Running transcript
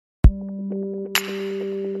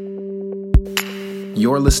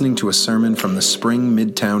You're listening to a sermon from the Spring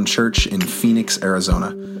Midtown Church in Phoenix,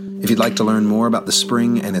 Arizona. If you'd like to learn more about the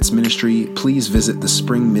Spring and its ministry, please visit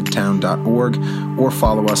thespringmidtown.org or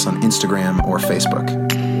follow us on Instagram or Facebook.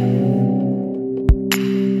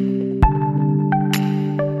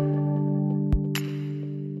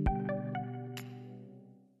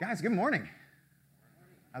 Guys, good morning.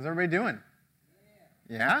 How's everybody doing?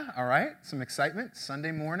 Yeah, all right. Some excitement.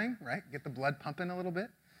 Sunday morning, right? Get the blood pumping a little bit.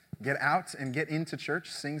 Get out and get into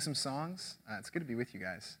church, sing some songs. It's good to be with you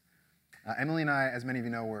guys. Emily and I, as many of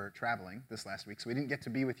you know, were traveling this last week, so we didn't get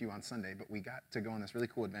to be with you on Sunday, but we got to go on this really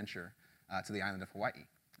cool adventure to the island of Hawaii.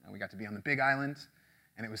 We got to be on the Big Island,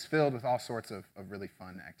 and it was filled with all sorts of really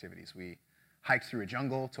fun activities. We hiked through a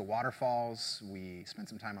jungle to waterfalls. We spent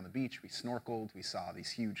some time on the beach. We snorkeled. We saw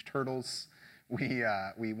these huge turtles.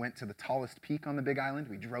 We went to the tallest peak on the Big Island.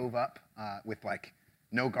 We drove up with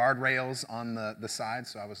no guardrails on the side,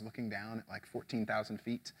 so I was looking down at 14,000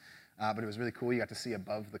 feet. But it was really cool. You got to see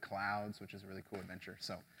above the clouds, which is a really cool adventure.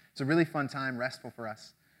 So it's a really fun time, restful for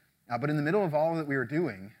us. But in the middle of all that we were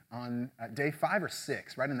doing, on day 5 or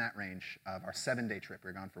 6, right in that range of our 7-day trip, we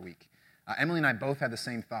were gone for a week, Emily and I both had the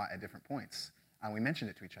same thought at different points. We mentioned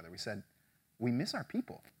it to each other. We said, we miss our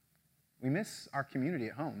people. We miss our community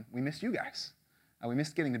at home. We miss you guys. We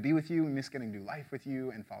missed getting to be with you. We missed getting to do life with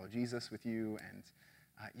you and follow Jesus with you. And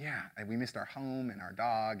we missed our home and our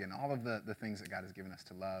dog and all of the things that God has given us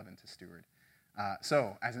to love and to steward.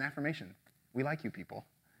 So as an affirmation, we like you people.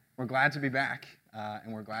 We're glad to be back,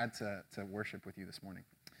 and we're glad to worship with you this morning.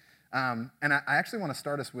 And I actually want to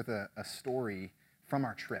start us with a story from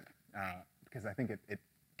our trip, because I think it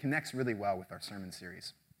connects really well with our sermon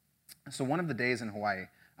series. So one of the days in Hawaii,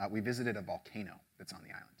 we visited a volcano that's on the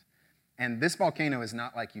island. And this volcano is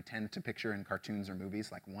not like you tend to picture in cartoons or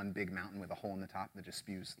movies, like one big mountain with a hole in the top that just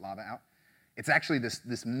spews lava out. It's actually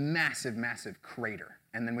this massive, massive crater.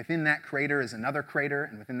 And then within that crater is another crater,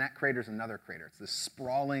 and within that crater is another crater. It's this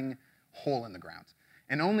sprawling hole in the ground.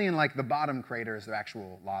 And only in the bottom crater is there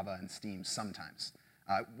actual lava and steam sometimes.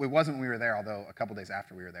 It wasn't when we were there, although a couple days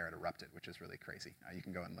after we were there, it erupted, which is really crazy. You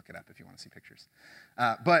can go and look it up if you want to see pictures.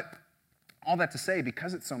 But all that to say,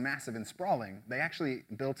 because it's so massive and sprawling, they actually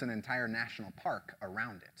built an entire national park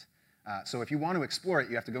around it. So if you want to explore it,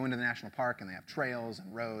 you have to go into the national park, and they have trails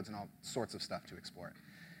and roads and all sorts of stuff to explore it.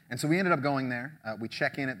 And so we ended up going there. We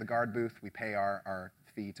check in at the guard booth. We pay our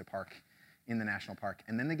fee to park in the national park.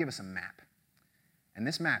 And then they give us a map. And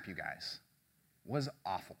this map, you guys, was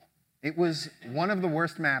awful. It was one of the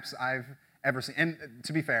worst maps I've ever seen. And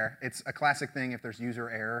to be fair, it's a classic thing if there's user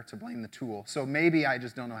error to blame the tool. So maybe I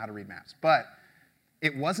just don't know how to read maps. But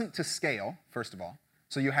it wasn't to scale, first of all.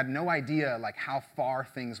 So you had no idea how far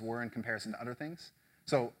things were in comparison to other things.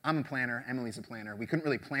 So I'm a planner, Emily's a planner. We couldn't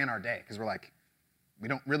really plan our day because we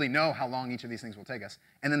don't really know how long each of these things will take us.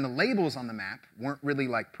 And then the labels on the map weren't really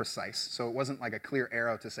precise. So it wasn't a clear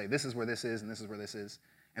arrow to say this is where this is and this is where this is.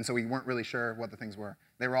 And so we weren't really sure what the things were.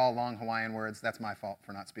 They were all long Hawaiian words. That's my fault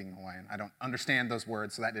for not speaking Hawaiian. I don't understand those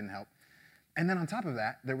words, so that didn't help. And then on top of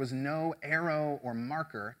that, there was no arrow or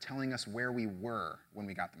marker telling us where we were when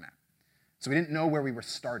we got the map. So we didn't know where we were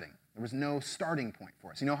starting. There was no starting point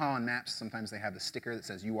for us. You know how on maps sometimes they have the sticker that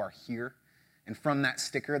says you are here? And from that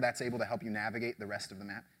sticker, that's able to help you navigate the rest of the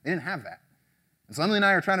map. They didn't have that. And so Emily and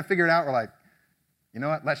I are trying to figure it out. We're like, you know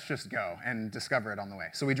what, let's just go and discover it on the way.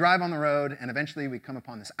 So we drive on the road, and eventually we come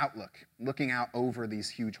upon this outlook, looking out over these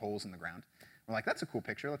huge holes in the ground. We're like, that's a cool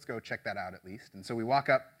picture. Let's go check that out at least. And so we walk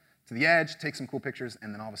up to the edge, take some cool pictures,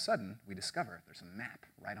 and then all of a sudden, we discover there's a map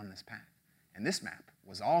right on this path. And this map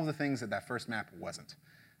was all of the things that first map wasn't.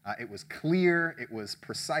 It was clear, it was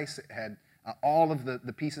precise, it had all of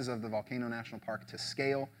the pieces of the Volcano National Park to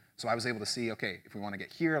scale. So I was able to see, okay, if we want to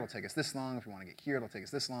get here, it'll take us this long. If we want to get here, it'll take us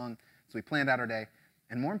this long. So we planned out our day.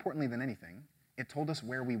 And more importantly than anything, it told us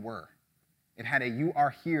where we were. It had a "You Are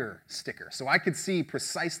Here" sticker. So I could see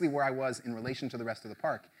precisely where I was in relation to the rest of the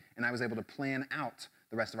park, and I was able to plan out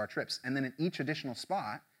the rest of our trips. And then at each additional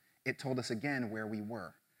spot, it told us again where we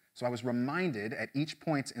were. So I was reminded at each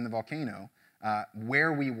point in the volcano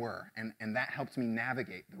where we were, and that helped me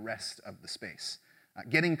navigate the rest of the space.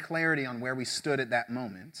 Getting clarity on where we stood at that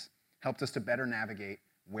moment helped us to better navigate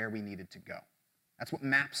where we needed to go. That's what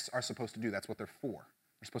maps are supposed to do. That's what they're for.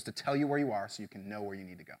 They're supposed to tell you where you are so you can know where you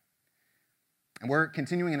need to go. And we're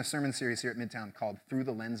continuing in a sermon series here at Midtown called Through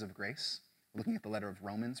the Lens of Grace, looking at the letter of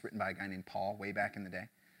Romans written by a guy named Paul way back in the day.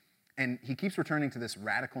 And he keeps returning to this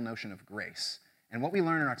radical notion of grace. And what we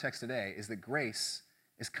learn in our text today is that grace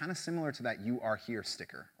is kind of similar to that "You Are Here"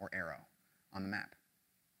 sticker or arrow on the map.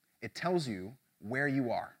 It tells you where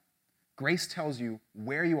you are. Grace tells you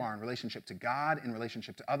where you are in relationship to God, in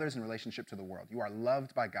relationship to others, in relationship to the world. You are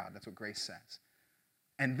loved by God. That's what grace says.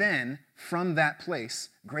 And then, from that place,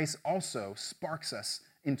 grace also sparks us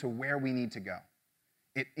into where we need to go.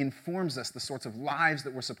 It informs us the sorts of lives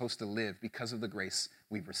that we're supposed to live because of the grace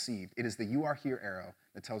we've received. It is the "you are here" arrow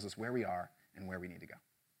that tells us where we are and where we need to go.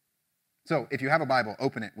 So, if you have a Bible,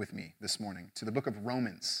 open it with me this morning to the book of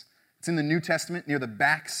Romans. It's in the New Testament, near the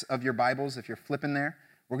backs of your Bibles, if you're flipping there.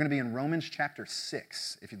 We're going to be in Romans chapter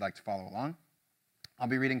 6, if you'd like to follow along. I'll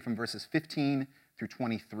be reading from verses 15 through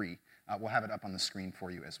 23. We'll have it up on the screen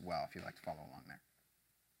for you as well, if you'd like to follow along there.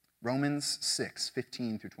 Romans 6,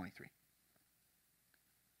 15 through 23.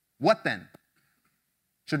 What then?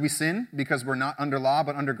 Should we sin because we're not under law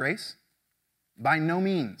but under grace? By no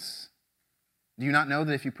means. Do you not know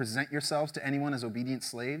that if you present yourselves to anyone as obedient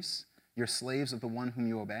slaves, you're slaves of the one whom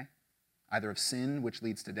you obey, either of sin, which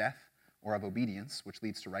leads to death, or of obedience, which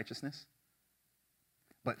leads to righteousness?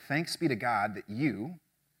 But thanks be to God that you,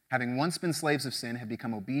 having once been slaves of sin, have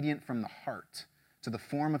become obedient from the heart to the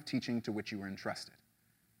form of teaching to which you were entrusted,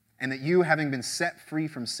 and that you, having been set free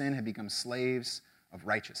from sin, have become slaves of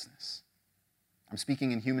righteousness. I'm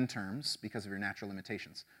speaking in human terms because of your natural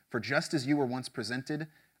limitations. For just as you once presented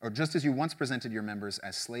your members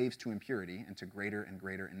as slaves to impurity and to greater and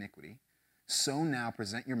greater iniquity, so now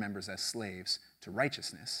present your members as slaves to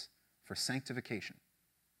righteousness for sanctification.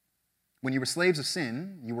 When you were slaves of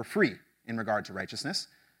sin, you were free in regard to righteousness.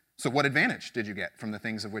 So what advantage did you get from the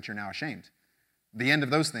things of which you're now ashamed? The end of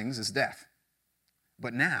those things is death.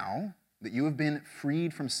 But now that you have been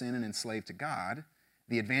freed from sin and enslaved to God,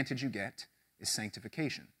 the advantage you get is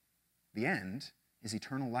sanctification. The end is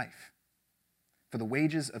eternal life. For the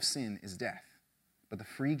wages of sin is death, but the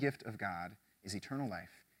free gift of God is eternal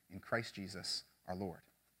life in Christ Jesus our Lord.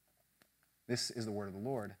 This is the word of the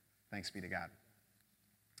Lord. Thanks be to God.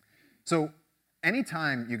 So,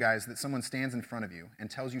 anytime, you guys, that someone stands in front of you and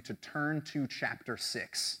tells you to turn to chapter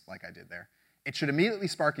 6, like I did there, it should immediately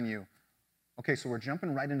spark in you, okay, so we're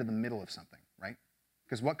jumping right into the middle of something, right?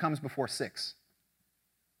 Because what comes before 6?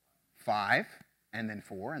 5, and then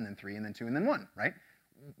 4, and then 3, and then 2, and then 1, right?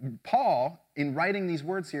 Paul, in writing these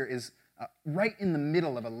words here, is right in the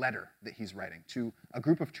middle of a letter that he's writing to a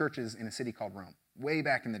group of churches in a city called Rome, way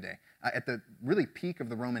back in the day. At the really peak of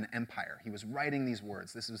the Roman Empire, he was writing these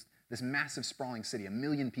words. This was this massive, sprawling city. 1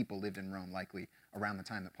 million people lived in Rome, likely, around the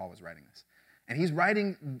time that Paul was writing this. And he's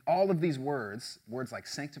writing all of these words like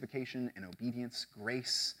sanctification and obedience,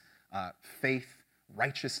 grace, faith,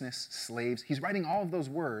 righteousness, slaves. He's writing all of those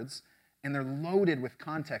words, and they're loaded with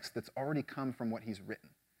context that's already come from what he's written.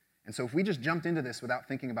 And so if we just jumped into this without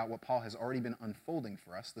thinking about what Paul has already been unfolding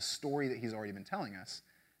for us, the story that he's already been telling us,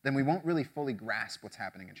 then we won't really fully grasp what's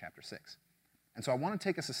happening in chapter 6. And so I want to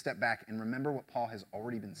take us a step back and remember what Paul has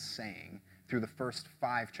already been saying through the first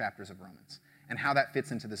 5 chapters of Romans and how that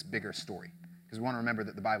fits into this bigger story. Because we want to remember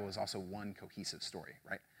that the Bible is also one cohesive story,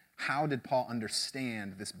 right? How did Paul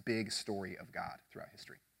understand this big story of God throughout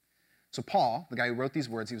history? So Paul, the guy who wrote these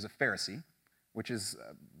words, he was a Pharisee, which is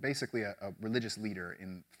basically a religious leader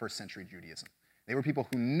in first century Judaism. They were people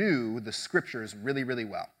who knew the scriptures really, really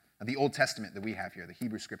well. The Old Testament that we have here, the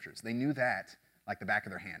Hebrew scriptures, they knew that like the back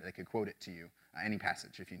of their hand. They could quote it to you, any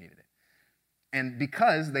passage if you needed it. And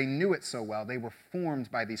because they knew it so well, they were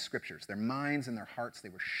formed by these scriptures. Their minds and their hearts, they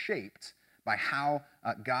were shaped by how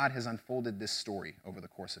God has unfolded this story over the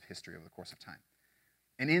course of history, over the course of time.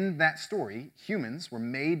 And in that story, humans were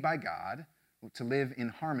made by God to live in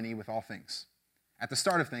harmony with all things. At the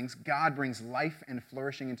start of things, God brings life and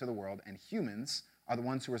flourishing into the world, and humans are the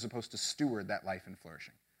ones who are supposed to steward that life and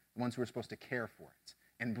flourishing, the ones who are supposed to care for it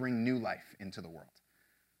and bring new life into the world.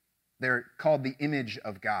 They're called the image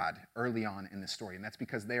of God early on in this story, and that's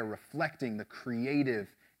because they are reflecting the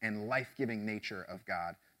creative and life-giving nature of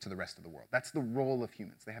God to the rest of the world. That's the role of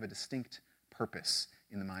humans. They have a distinct purpose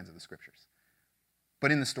in the minds of the scriptures.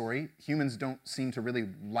 But in the story, humans don't seem to really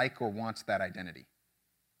like or want that identity.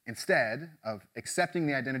 Instead of accepting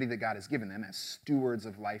the identity that God has given them as stewards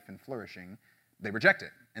of life and flourishing, they reject it.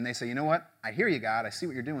 And they say, you know what? I hear you, God. I see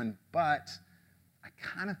what you're doing, but I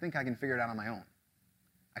kind of think I can figure it out on my own.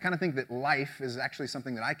 I kind of think that life is actually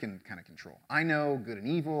something that I can kind of control. I know good and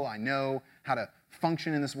evil. I know how to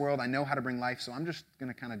function in this world. I know how to bring life, so I'm just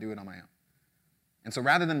going to kind of do it on my own. And so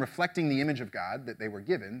rather than reflecting the image of God that they were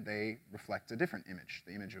given, they reflect a different image,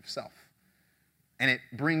 the image of self. And it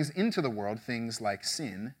brings into the world things like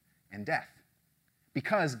sin and death.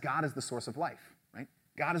 Because God is the source of life, right?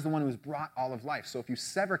 God is the one who has brought all of life. So if you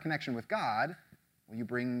sever connection with God, well, you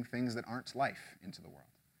bring things that aren't life into the world.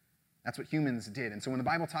 That's what humans did. And so when the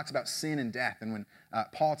Bible talks about sin and death, and when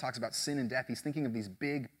Paul talks about sin and death, he's thinking of these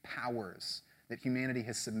big powers that humanity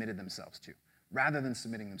has submitted themselves to, rather than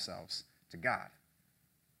submitting themselves to God.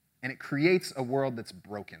 And it creates a world that's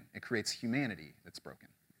broken. It creates humanity that's broken.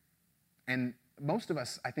 And most of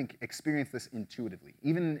us, I think, experience this intuitively,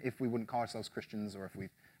 even if we wouldn't call ourselves Christians or if we've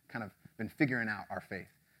kind of been figuring out our faith.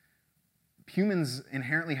 Humans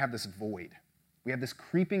inherently have this void. We have this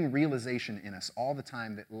creeping realization in us all the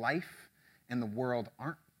time that life and the world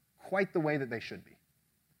aren't quite the way that they should be.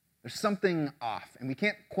 There's something off, and we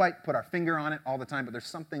can't quite put our finger on it all the time, but there's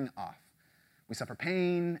something off. We suffer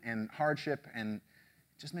pain and hardship, and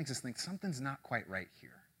it just makes us think something's not quite right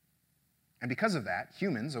here. And because of that,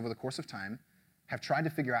 humans, over the course of time, have tried to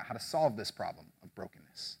figure out how to solve this problem of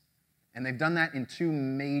brokenness. And they've done that in two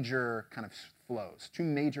major kind of flows, two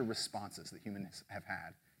major responses that humans have had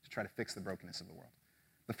to try to fix the brokenness of the world.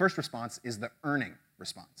 The first response is the earning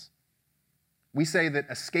response. We say that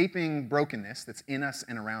escaping brokenness that's in us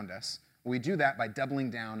and around us, we do that by doubling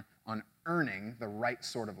down on earning the right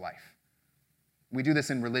sort of life. We do this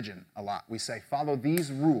in religion a lot. We say, follow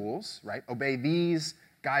these rules, right? Obey these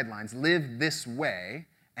guidelines, live this way,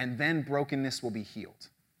 and then brokenness will be healed.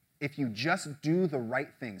 If you just do the right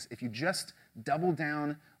things, if you just double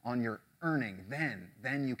down on your earning,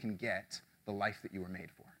 then you can get the life that you were made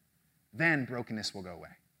for. Then brokenness will go away.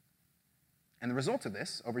 And the result of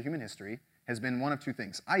this over human history has been one of two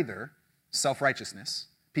things. Either self-righteousness.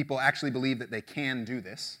 People actually believe that they can do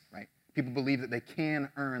this, right? People believe that they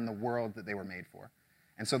can earn the world that they were made for.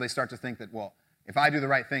 And so they start to think that, well, if I do the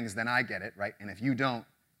right things, then I get it, right? And if you don't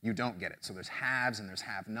get it. So there's haves and there's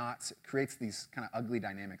have-nots. It creates these kind of ugly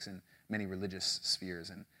dynamics in many religious spheres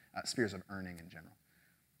and spheres of earning in general.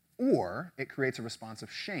 Or it creates a response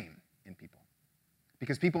of shame in people.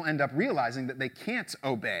 Because people end up realizing that they can't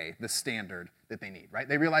obey the standard that they need, right?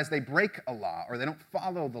 They realize they break a law or they don't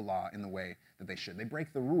follow the law in the way that they should. They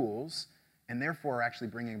break the rules and therefore are actually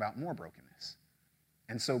bringing about more brokenness.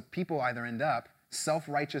 And so people either end up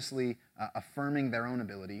self-righteously affirming their own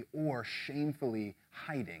ability or shamefully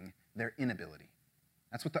hiding their inability.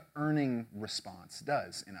 That's what the earning response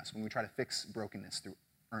does in us when we try to fix brokenness through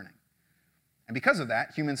earning. And because of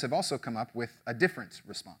that, humans have also come up with a different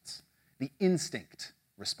response, the instinct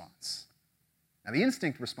response. Now, the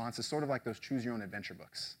instinct response is sort of like those choose-your-own-adventure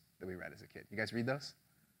books that we read as a kid. You guys read those?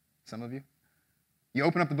 Some of you? You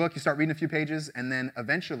open up the book, you start reading a few pages, and then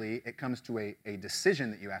eventually it comes to a decision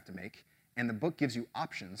that you have to make, and the book gives you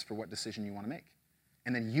options for what decision you want to make.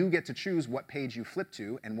 And then you get to choose what page you flip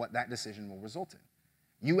to and what that decision will result in.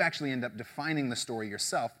 You actually end up defining the story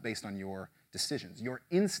yourself based on your decisions. Your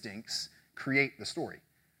instincts create the story.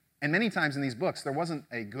 And many times in these books, there wasn't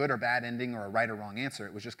a good or bad ending or a right or wrong answer.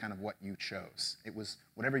 It was just kind of what you chose. It was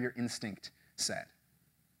whatever your instinct said.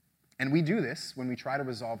 And we do this when we try to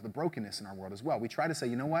resolve the brokenness in our world as well. We try to say,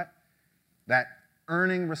 you know what? That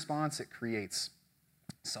earning response, it creates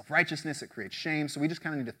self-righteousness, it creates shame, so we just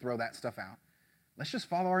kind of need to throw that stuff out. Let's just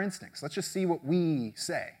follow our instincts. Let's just see what we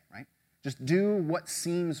say, right? Just do what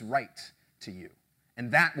seems right to you.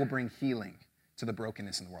 And that will bring healing to the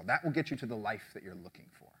brokenness in the world. That will get you to the life that you're looking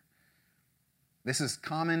for. This is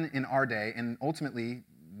common in our day, and ultimately,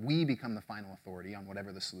 we become the final authority on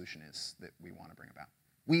whatever the solution is that we want to bring about.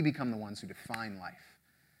 We become the ones who define life.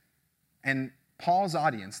 And Paul's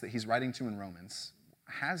audience that he's writing to in Romans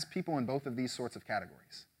has people in both of these sorts of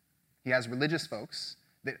categories. He has religious folks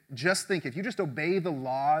that just think if you just obey the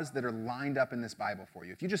laws that are lined up in this Bible for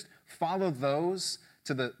you, if you just follow those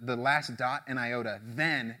to the last dot and iota,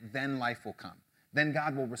 then life will come. Then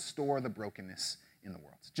God will restore the brokenness in the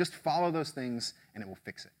world. Just follow those things and it will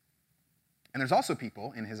fix it. And there's also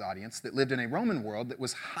people in his audience that lived in a Roman world that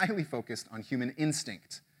was highly focused on human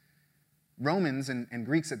instinct. Romans and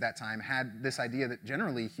Greeks at that time had this idea that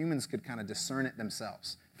generally humans could kind of discern it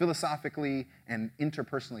themselves. Philosophically and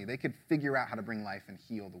interpersonally, they could figure out how to bring life and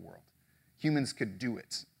heal the world. Humans could do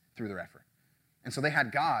it through their effort. And so they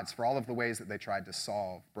had gods for all of the ways that they tried to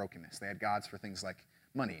solve brokenness. They had gods for things like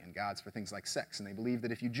money and gods for things like sex. And they believed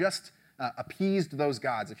that if you just appeased those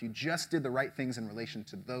gods, if you just did the right things in relation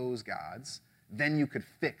to those gods, then you could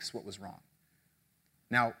fix what was wrong.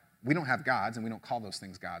 Now, we don't have gods, and we don't call those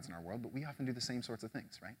things gods in our world, but we often do the same sorts of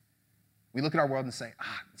things, right? We look at our world and say,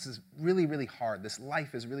 this is really, really hard. This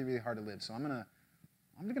life is really, really hard to live, so I'm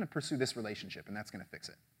gonna pursue this relationship, and that's gonna fix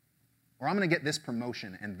it. Or I'm gonna get this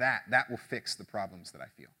promotion, and that will fix the problems that I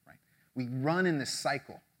feel, right? We run in this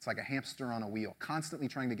cycle. It's like a hamster on a wheel, constantly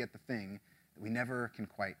trying to get the thing that we never can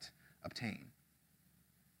quite obtain.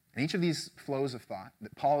 And each of these flows of thought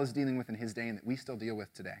that Paul is dealing with in his day and that we still deal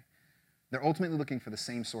with today, they're ultimately looking for the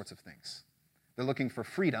same sorts of things. They're looking for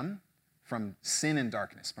freedom from sin and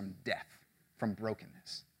darkness, from death, from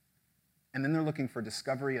brokenness. And then they're looking for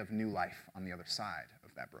discovery of new life on the other side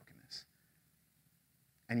of that brokenness.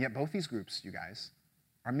 And yet both these groups, you guys,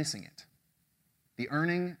 are missing it. The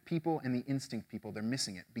earning people and the instinct people, they're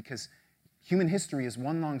missing it because human history is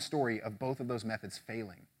one long story of both of those methods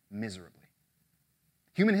failing miserably.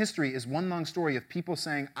 Human history is one long story of people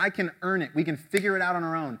saying, I can earn it, we can figure it out on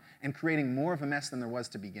our own, and creating more of a mess than there was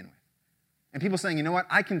to begin with. And people saying, you know what,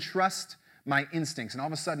 I can trust my instincts, and all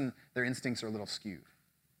of a sudden their instincts are a little skewed.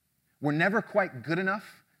 We're never quite good enough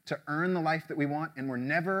to earn the life that we want, and we're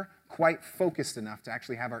never quite focused enough to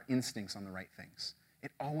actually have our instincts on the right things.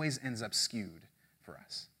 It always ends up skewed for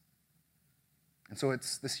us. And so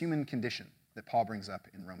it's this human condition that Paul brings up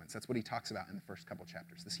in Romans. That's what he talks about in the first couple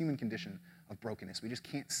chapters, this human condition of brokenness. We just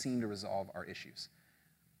can't seem to resolve our issues.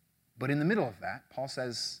 But in the middle of that, Paul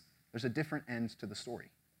says there's a different end to the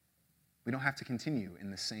story. We don't have to continue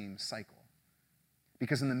in the same cycle.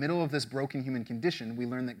 Because in the middle of this broken human condition, we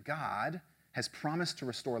learn that God has promised to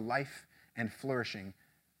restore life and flourishing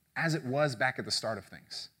as it was back at the start of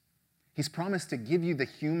things. He's promised to give you the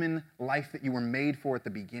human life that you were made for at the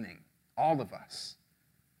beginning, all of us.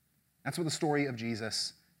 That's what the story of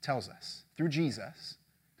Jesus tells us. Through Jesus,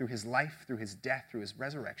 through his life, through his death, through his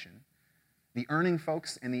resurrection, the earning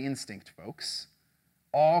folks and the instinct folks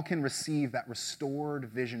all can receive that restored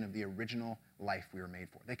vision of the original life we were made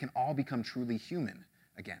for. They can all become truly human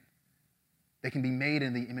again. They can be made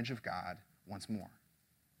in the image of God once more.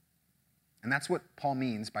 And that's what Paul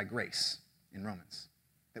means by grace in Romans.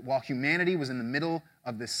 That while humanity was in the middle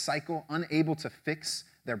of this cycle, unable to fix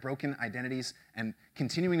their broken identities and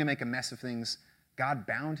continuing to make a mess of things, God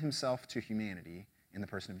bound himself to humanity in the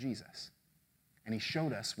person of Jesus. And he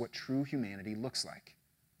showed us what true humanity looks like.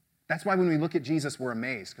 That's why when we look at Jesus, we're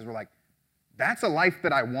amazed, because we're like, that's a life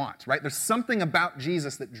that I want, right? There's something about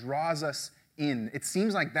Jesus that draws us in. It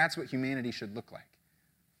seems like that's what humanity should look like.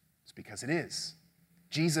 It's because it is.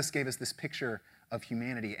 Jesus gave us this picture of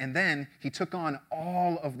humanity, and then he took on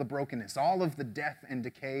all of the brokenness, all of the death and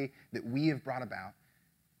decay that we have brought about,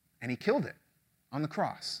 and he killed it on the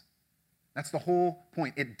cross. That's the whole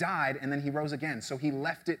point. It died, and then he rose again, so he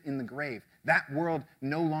left it in the grave. That world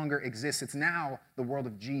no longer exists. It's now the world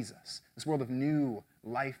of Jesus, this world of new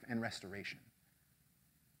life and restoration.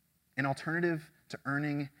 An alternative to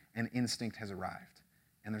earning and instinct has arrived,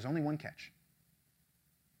 and there's only one catch.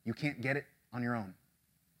 You can't get it on your own.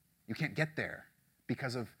 You can't get there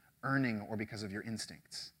because of earning or because of your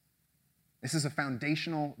instincts. This is a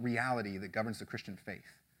foundational reality that governs the Christian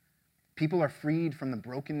faith. People are freed from the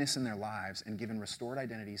brokenness in their lives and given restored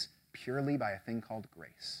identities purely by a thing called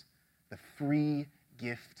grace, the free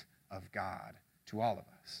gift of God to all of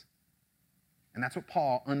us. And that's what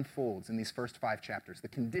Paul unfolds in these first 5 chapters, the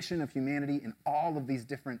condition of humanity in all of these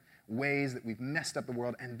different ways that we've messed up the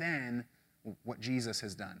world, and then what Jesus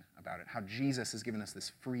has done about it, how Jesus has given us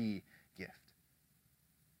this free gift.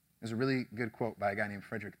 There's a really good quote by a guy named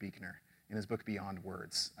Frederick Buechner in his book Beyond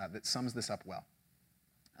Words that sums this up well.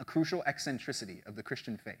 A crucial eccentricity of the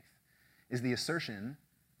Christian faith is the assertion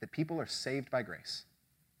that people are saved by grace.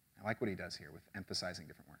 I like what he does here with emphasizing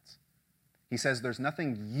different words. He says there's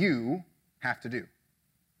nothing you have to do.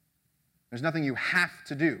 There's nothing you have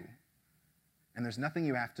to do, and there's nothing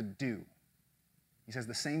you have to do. He says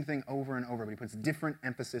the same thing over and over, but he puts different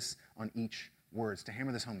emphasis on each word to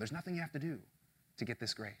hammer this home. There's nothing you have to do to get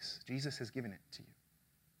this grace. Jesus has given it to you.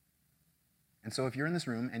 And so if you're in this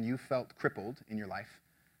room and you felt crippled in your life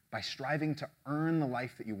by striving to earn the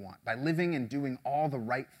life that you want, by living and doing all the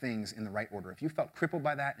right things in the right order, if you felt crippled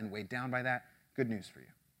by that and weighed down by that, good news for you.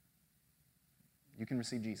 You can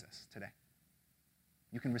receive Jesus today.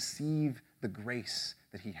 You can receive the grace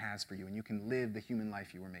that he has for you, and you can live the human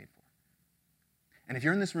life you were made for. And if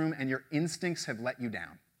you're in this room and your instincts have let you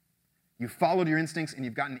down, you've followed your instincts and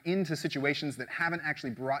you've gotten into situations that haven't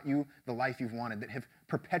actually brought you the life you've wanted, that have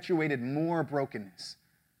perpetuated more brokenness,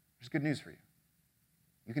 there's good news for you.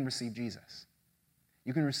 You can receive Jesus.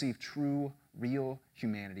 You can receive true, real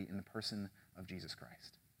humanity in the person of Jesus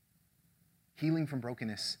Christ. Healing from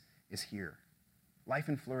brokenness is here. Life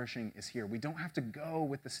and flourishing is here. We don't have to go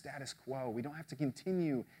with the status quo. We don't have to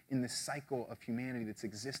continue in this cycle of humanity that's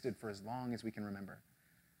existed for as long as we can remember.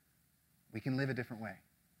 We can live a different way.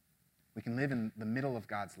 We can live in the middle of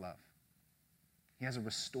God's love. He has a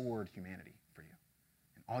restored humanity for you.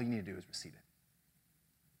 And all you need to do is receive it.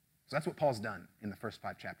 So that's what Paul's done in the first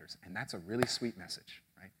 5 chapters. And that's a really sweet message,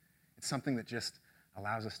 right? It's something that just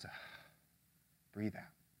allows us to breathe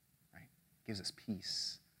out, right? Gives us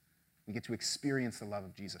peace. We get to experience the love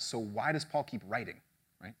of Jesus. So why does Paul keep writing,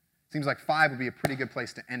 right? Seems like 5 would be a pretty good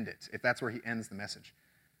place to end it, if that's where he ends the message.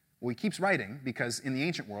 Well, he keeps writing because in the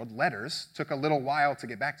ancient world, letters took a little while to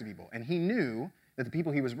get back to people. And he knew that the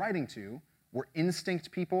people he was writing to were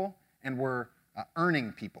instinct people and were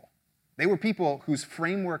earning people. They were people whose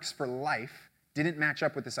frameworks for life didn't match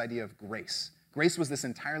up with this idea of grace. Grace was this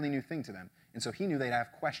entirely new thing to them. And so he knew they'd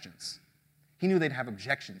have questions. He knew they'd have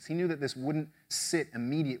objections. He knew that this wouldn't sit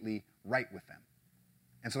immediately right with them.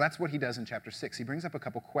 And so that's what he does in chapter 6. He brings up a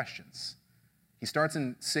couple questions. He starts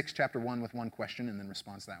in 6, chapter 1, with one question and then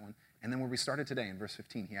responds to that one. And then where we started today in verse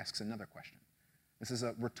 15, he asks another question. This is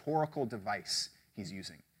a rhetorical device he's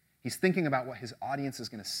using. He's thinking about what his audience is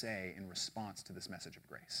going to say in response to this message of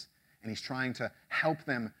grace. And he's trying to help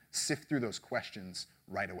them sift through those questions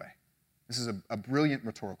right away. This is a brilliant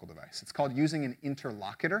rhetorical device. It's called using an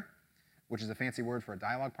interlocutor, which is a fancy word for a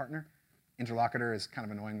dialogue partner. Interlocutor is kind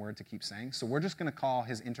of an annoying word to keep saying. So we're just going to call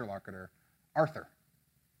his interlocutor Arthur.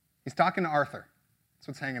 He's talking to Arthur. That's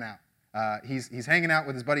what's hanging out. He's hanging out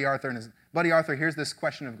with his buddy Arthur, and his buddy Arthur hears this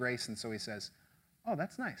question of grace, and so he says, oh,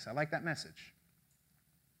 that's nice. I like that message.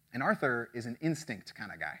 And Arthur is an instinct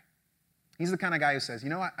kind of guy. He's the kind of guy who says,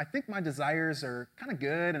 I think my desires are kind of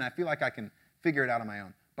good, and I feel like I can figure it out on my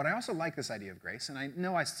own. But I also like this idea of grace, and I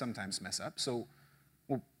know I sometimes mess up, so,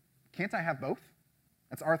 can't I have both?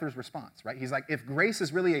 That's Arthur's response, right? He's like, if grace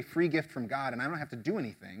is really a free gift from God and I don't have to do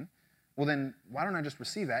anything, well then, why don't I just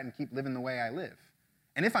receive that and keep living the way I live?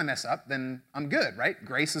 And if I mess up, then I'm good, right?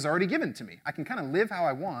 Grace is already given to me. I can kind of live how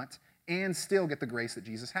I want and still get the grace that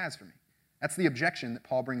Jesus has for me. That's the objection that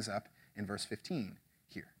Paul brings up in verse 15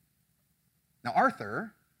 here. Now,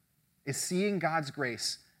 Arthur is seeing God's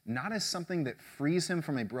grace not as something that frees him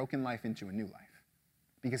from a broken life into a new life,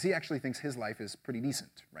 because he actually thinks his life is pretty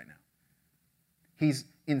decent right now. He's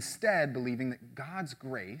instead believing that God's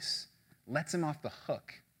grace lets him off the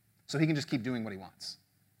hook so he can just keep doing what he wants.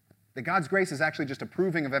 That God's grace is actually just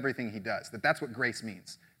approving of everything he does. That's what grace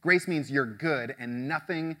means. Grace means you're good and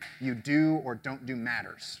nothing you do or don't do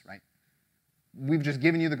matters, right? We've just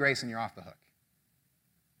given you the grace and you're off the hook.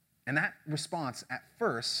 And that response at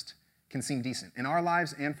first can seem decent. In our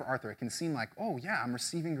lives and for Arthur, it can seem like, oh yeah, I'm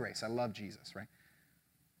receiving grace. I love Jesus, right?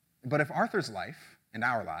 But if Arthur's life and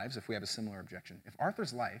our lives, if we have a similar objection, if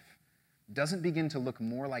Arthur's life doesn't begin to look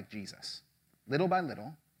more like Jesus, little by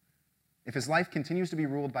little, if his life continues to be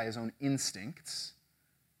ruled by his own instincts,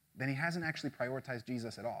 then he hasn't actually prioritized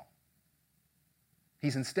Jesus at all.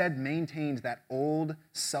 He's instead maintained that old,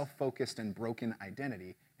 self-focused, and broken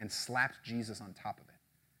identity and slapped Jesus on top of it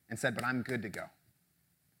and said, but I'm good to go.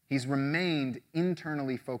 He's remained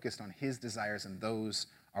internally focused on his desires, and those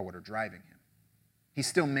are what are driving him. He's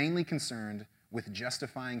still mainly concerned with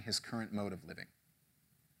justifying his current mode of living.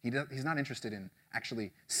 He's not interested in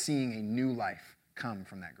actually seeing a new life come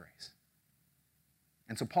from that grace.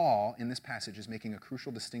 And so Paul, in this passage, is making a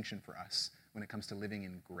crucial distinction for us when it comes to living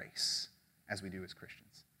in grace, as we do as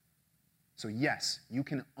Christians. So yes, you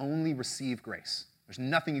can only receive grace. There's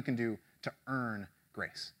nothing you can do to earn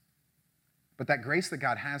grace. But that grace that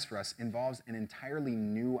God has for us involves an entirely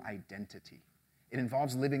new identity. It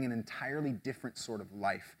involves living an entirely different sort of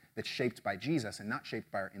life that's shaped by Jesus and not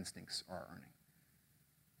shaped by our instincts or our earning.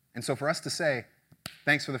 And so for us to say,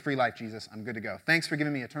 thanks for the free life, Jesus, I'm good to go. Thanks for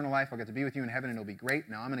giving me eternal life. I'll get to be with you in heaven and it'll be great.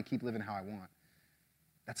 Now I'm going to keep living how I want.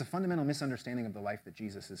 That's a fundamental misunderstanding of the life that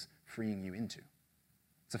Jesus is freeing you into.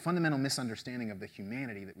 It's a fundamental misunderstanding of the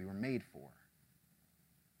humanity that we were made for.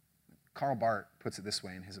 Karl Barth puts it this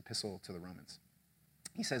way in his epistle to the Romans.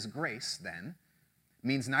 He says, grace, then,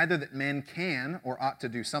 means neither that men can or ought to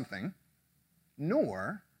do something,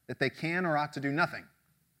 nor that they can or ought to do nothing.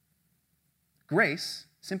 Grace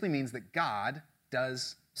simply means that God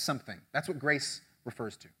does something. That's what grace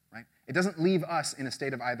refers to, right? It doesn't leave us in a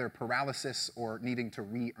state of either paralysis or needing to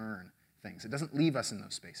re-earn things. It doesn't leave us in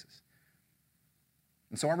those spaces.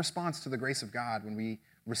 And so our response to the grace of God when we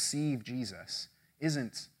receive Jesus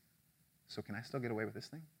isn't, so can I still get away with this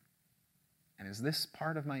thing? And is this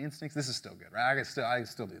part of my instincts? This is still good, right? I can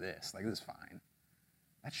still do this. Like, this is fine.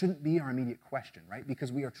 That shouldn't be our immediate question, right?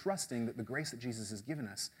 Because we are trusting that the grace that Jesus has given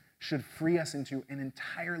us should free us into an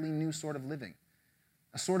entirely new sort of living,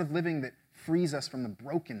 a sort of living that frees us from the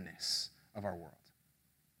brokenness of our world.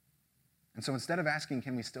 And so instead of asking,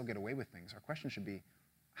 can we still get away with things, our question should be,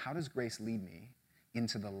 how does grace lead me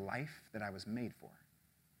into the life that I was made for?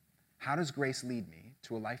 How does grace lead me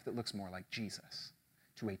to a life that looks more like Jesus,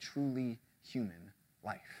 to a truly human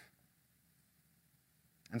life?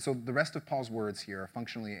 And so the rest of Paul's words here are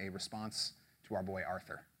functionally a response to our boy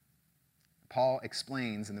Arthur. Paul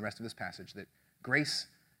explains in the rest of this passage that grace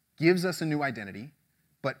gives us a new identity,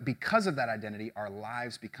 but because of that identity, our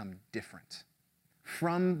lives become different.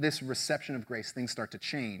 From this reception of grace, things start to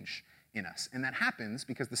change in us. And that happens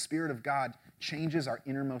because the Spirit of God changes our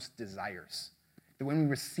innermost desires. That when we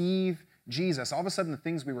receive Jesus, all of a sudden the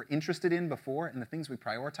things we were interested in before and the things we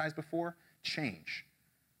prioritized before change.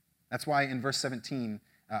 That's why in verse 17,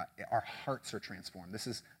 our hearts are transformed. This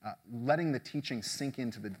is letting the teaching sink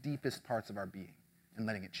into the deepest parts of our being and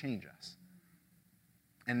letting it change us.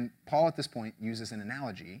 And Paul at this point uses an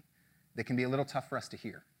analogy that can be a little tough for us to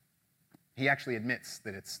hear. He actually admits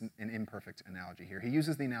that it's an imperfect analogy here. He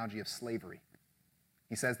uses the analogy of slavery.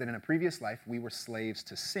 He says that in a previous life, we were slaves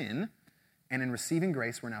to sin, and in receiving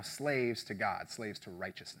grace, we're now slaves to God, slaves to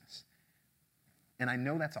righteousness. And I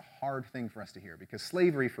know that's a hard thing for us to hear, because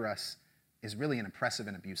slavery for us is really an oppressive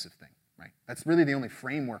and abusive thing, right? That's really the only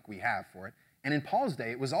framework we have for it. And in Paul's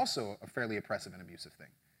day, it was also a fairly oppressive and abusive thing.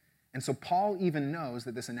 And so Paul even knows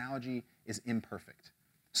that this analogy is imperfect.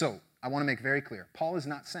 So I want to make very clear, Paul is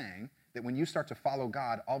not saying that when you start to follow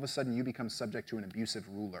God, all of a sudden you become subject to an abusive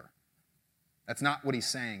ruler. That's not what he's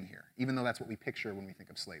saying here, even though that's what we picture when we think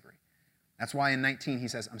of slavery. That's why in 19 he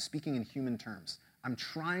says, I'm speaking in human terms. I'm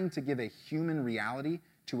trying to give a human reality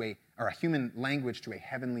or a human language to a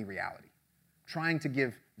heavenly reality. Trying to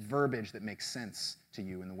give verbiage that makes sense to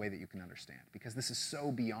you in the way that you can understand, because this is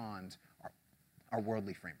so beyond our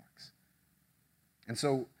worldly frameworks. And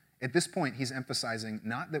so at this point, he's emphasizing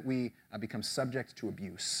not that we become subject to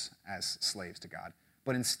abuse as slaves to God,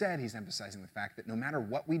 but instead he's emphasizing the fact that no matter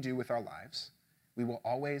what we do with our lives, we will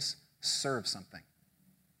always serve something.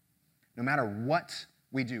 No matter what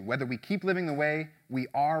we do, whether we keep living the way we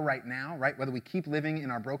are right now, right? Whether we keep living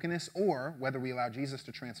in our brokenness or whether we allow Jesus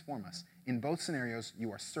to transform us, in both scenarios,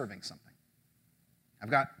 you are serving something.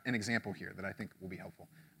 I've got an example here that I think will be helpful.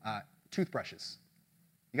 Toothbrushes.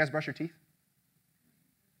 You guys brush your teeth?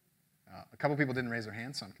 A couple people didn't raise their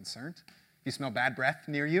hands, so I'm concerned. If you smell bad breath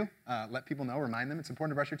near you, let people know, remind them it's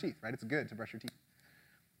important to brush your teeth, right? It's good to brush your teeth.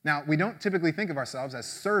 Now, we don't typically think of ourselves as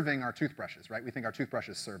serving our toothbrushes, right? We think our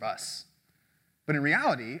toothbrushes serve us. But in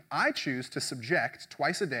reality, I choose to subject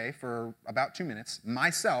twice a day for about 2 minutes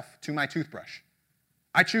myself to my toothbrush.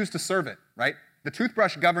 I choose to serve it, right? The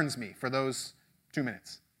toothbrush governs me for those 2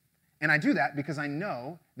 minutes. And I do that because I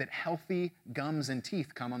know that healthy gums and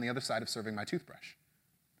teeth come on the other side of serving my toothbrush.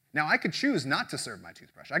 Now, I could choose not to serve my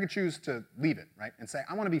toothbrush. I could choose to leave it, right, and say,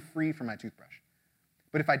 I want to be free from my toothbrush.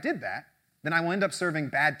 But if I did that, then I will end up serving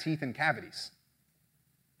bad teeth and cavities.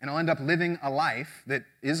 And I'll end up living a life that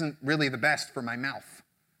isn't really the best for my mouth.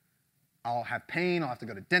 I'll have pain. I'll have to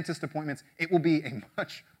go to dentist appointments. It will be a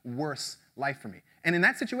much worse life for me. And in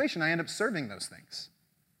that situation, I end up serving those things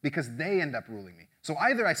because they end up ruling me. So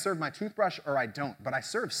either I serve my toothbrush or I don't, but I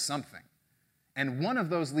serve something. And one of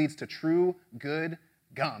those leads to true good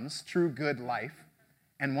gums, true good life,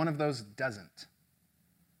 and one of those doesn't.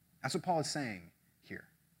 That's what Paul is saying here.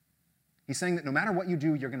 He's saying that no matter what you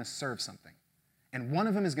do, you're going to serve something. And one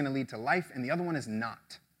of them is going to lead to life, and the other one is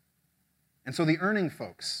not. And so the earning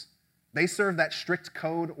folks, they serve that strict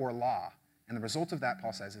code or law, and the result of that,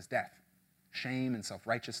 Paul says, is death, shame and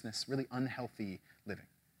self-righteousness, really unhealthy living.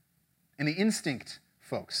 And the instinct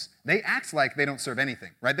folks, they act like they don't serve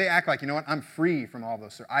anything, right? They act like, you know what, I'm free from all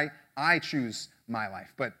those. I choose my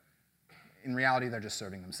life. But in reality, they're just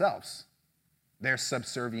serving themselves. They're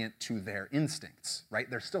subservient to their instincts, right?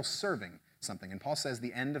 They're still serving something. And Paul says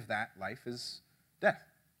the end of that life is death.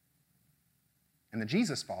 And the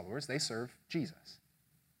Jesus followers, they serve Jesus.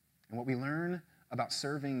 And what we learn about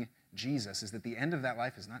serving Jesus is that the end of that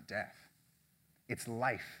life is not death. It's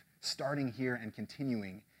life, starting here and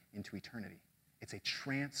continuing into eternity. It's a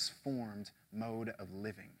transformed mode of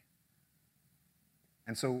living.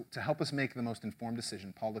 And so to help us make the most informed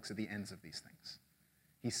decision, Paul looks at the ends of these things.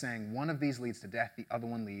 He's saying one of these leads to death, the other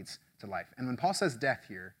one leads to life. And when Paul says death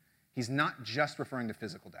here, he's not just referring to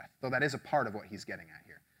physical death, though that is a part of what he's getting at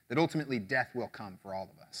here. That ultimately death will come for all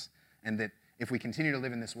of us. And that if we continue to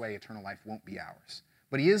live in this way, eternal life won't be ours.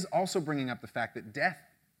 But he is also bringing up the fact that death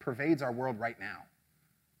pervades our world right now.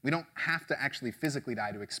 We don't have to actually physically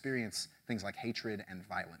die to experience things like hatred and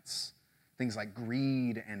violence, things like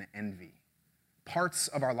greed and envy, parts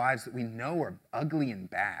of our lives that we know are ugly and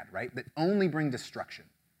bad, right, that only bring destruction.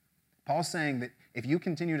 Paul's saying that if you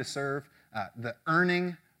continue to serve the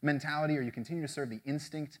earning mentality or you continue to serve the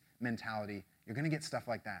instinct mentality, you're going to get stuff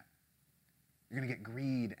like that. You're going to get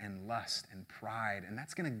greed and lust and pride, and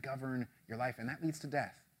that's going to govern your life, and that leads to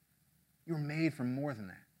death. You were made for more than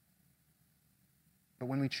that. But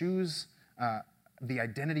when we choose the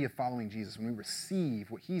identity of following Jesus, when we receive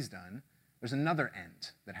what he's done, there's another end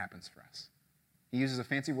that happens for us. He uses a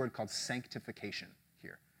fancy word called sanctification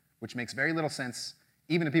here, which makes very little sense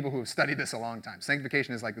even to people who have studied this a long time.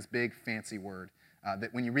 Sanctification is like this big fancy word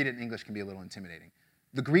that when you read it in English can be a little intimidating.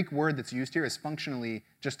 The Greek word that's used here is functionally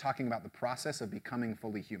just talking about the process of becoming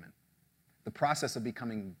fully human, the process of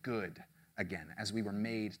becoming good again, as we were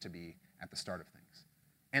made to be at the start of things.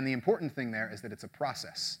 And the important thing there is that it's a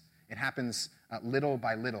process. It happens little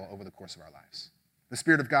by little over the course of our lives. The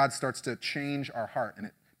Spirit of God starts to change our heart, and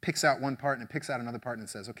it picks out one part and it picks out another part and it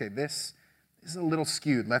says, okay, this is a little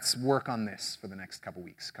skewed. Let's work on this for the next couple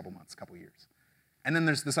weeks, couple months, couple years. And then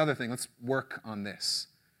there's this other thing. Let's work on this.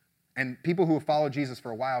 And people who have followed Jesus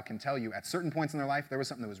for a while can tell you at certain points in their life, there was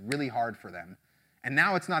something that was really hard for them. And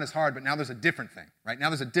now it's not as hard, but now there's a different thing, right? Now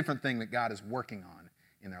there's a different thing that God is working on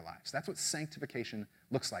in their lives. That's what sanctification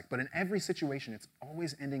looks like. But in every situation, it's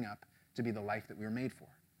always ending up to be the life that we were made for.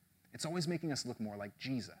 It's always making us look more like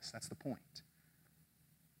Jesus. That's the point.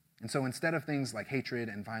 And so instead of things like hatred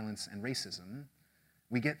and violence and racism,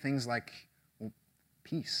 we get things like, well,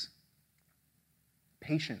 peace,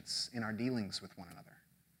 patience in our dealings with one another,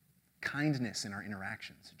 kindness in our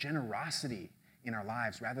interactions, generosity in our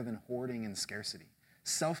lives rather than hoarding and scarcity,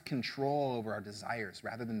 self-control over our desires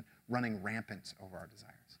rather than running rampant over our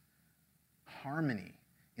desires. Harmony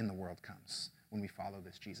in the world comes when we follow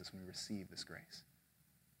this Jesus, when we receive this grace.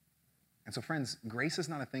 And so, friends, grace is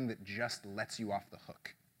not a thing that just lets you off the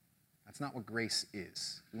hook. That's not what grace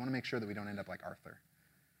is. We want to make sure that we don't end up like Arthur.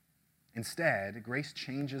 Instead, grace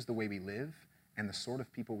changes the way we live and the sort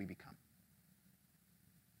of people we become.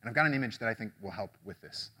 And I've got an image that I think will help with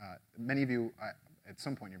this. Many of you, at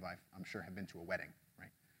some point in your life, I'm sure, have been to a wedding, right?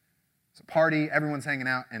 It's a party, everyone's hanging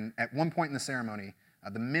out, and at one point in the ceremony,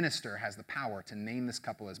 the minister has the power to name this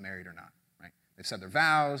couple as married or not, right? They've said their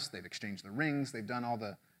vows, they've exchanged their rings, they've done all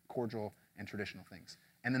the cordial and traditional things.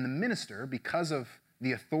 And then the minister, because of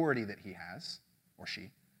the authority that he has, or she,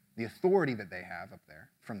 the authority that they have up there,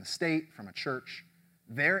 from the state, from a church,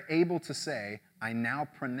 they're able to say, I now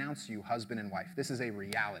pronounce you husband and wife. This is a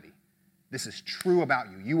reality. This is true about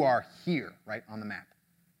you. You are here, right, on the map.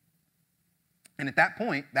 And at that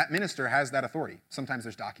point, that minister has that authority. Sometimes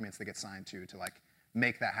there's documents that get signed to like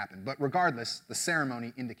make that happen. But regardless, the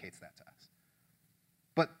ceremony indicates that to us.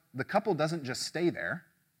 But the couple doesn't just stay there,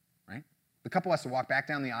 right? The couple has to walk back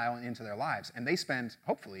down the aisle and into their lives. And they spend,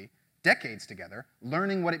 hopefully, decades together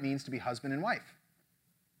learning what it means to be husband and wife.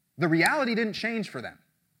 The reality didn't change for them,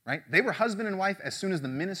 right? They were husband and wife as soon as the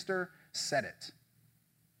minister said it.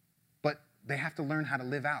 But they have to learn how to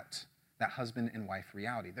live out that husband and wife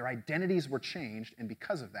reality. Their identities were changed, and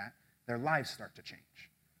because of that, their lives start to change.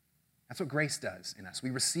 That's what grace does in us.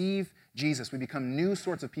 We receive Jesus. We become new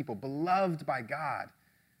sorts of people, beloved by God.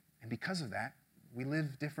 And because of that, we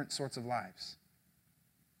live different sorts of lives.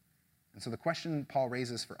 And so the question Paul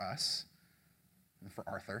raises for us, and for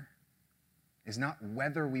Arthur, is not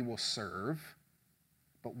whether we will serve,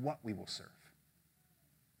 but what we will serve.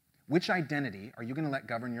 Which identity are you going to let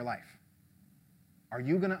govern your life? Are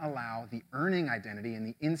you going to allow the earning identity and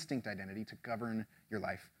the instinct identity to govern your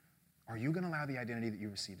life? Are you going to allow the identity that you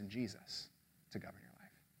received in Jesus to govern your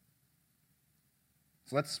life?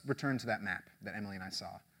 So let's return to that map that Emily and I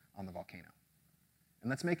saw on the volcano.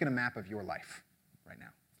 And let's make it a map of your life right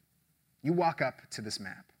now. You walk up to this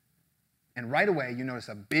map, and right away you notice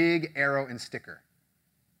a big arrow and sticker.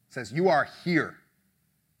 It says, you are here.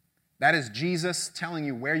 That is Jesus telling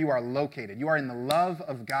you where you are located. You are in the love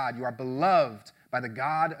of God. You are beloved by the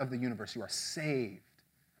God of the universe. You are saved.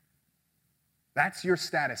 That's your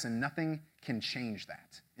status, and nothing can change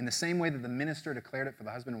that. In the same way that the minister declared it for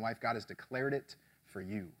the husband and wife, God has declared it for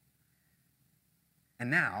you. And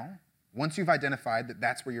now, once you've identified that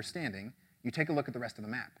that's where you're standing, you take a look at the rest of the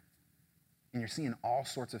map. And you're seeing all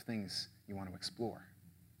sorts of things you want to explore.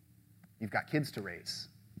 You've got kids to raise.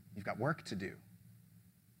 You've got work to do.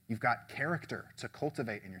 You've got character to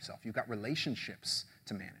cultivate in yourself. You've got relationships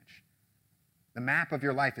to manage. The map of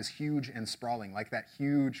your life is huge and sprawling, like that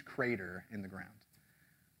huge crater in the ground.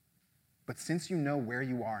 But since you know where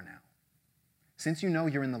you are now, since you know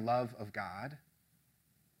you're in the love of God,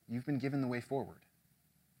 you've been given the way forward.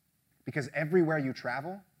 Because everywhere you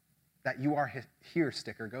travel, that you are here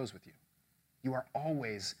sticker goes with you. You are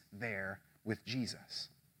always there with Jesus.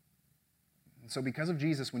 And so because of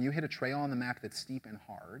Jesus, when you hit a trail on the map that's steep and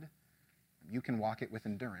hard, you can walk it with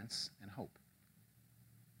endurance and hope.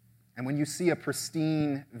 And when you see a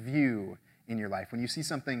pristine view in your life, when you see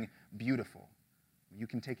something beautiful, you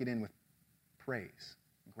can take it in with praise,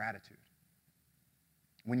 gratitude.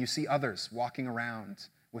 When you see others walking around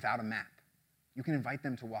without a map, you can invite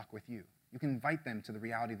them to walk with you. You can invite them to the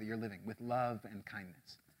reality that you're living with love and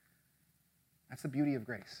kindness. That's the beauty of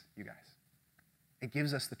grace, you guys. It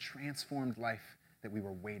gives us the transformed life that we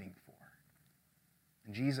were waiting for.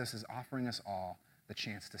 And Jesus is offering us all the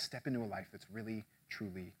chance to step into a life that's really,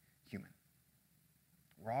 truly human.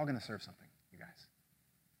 We're all going to serve something, you guys.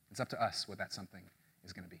 It's up to us what that something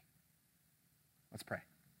is going to be. Let's pray.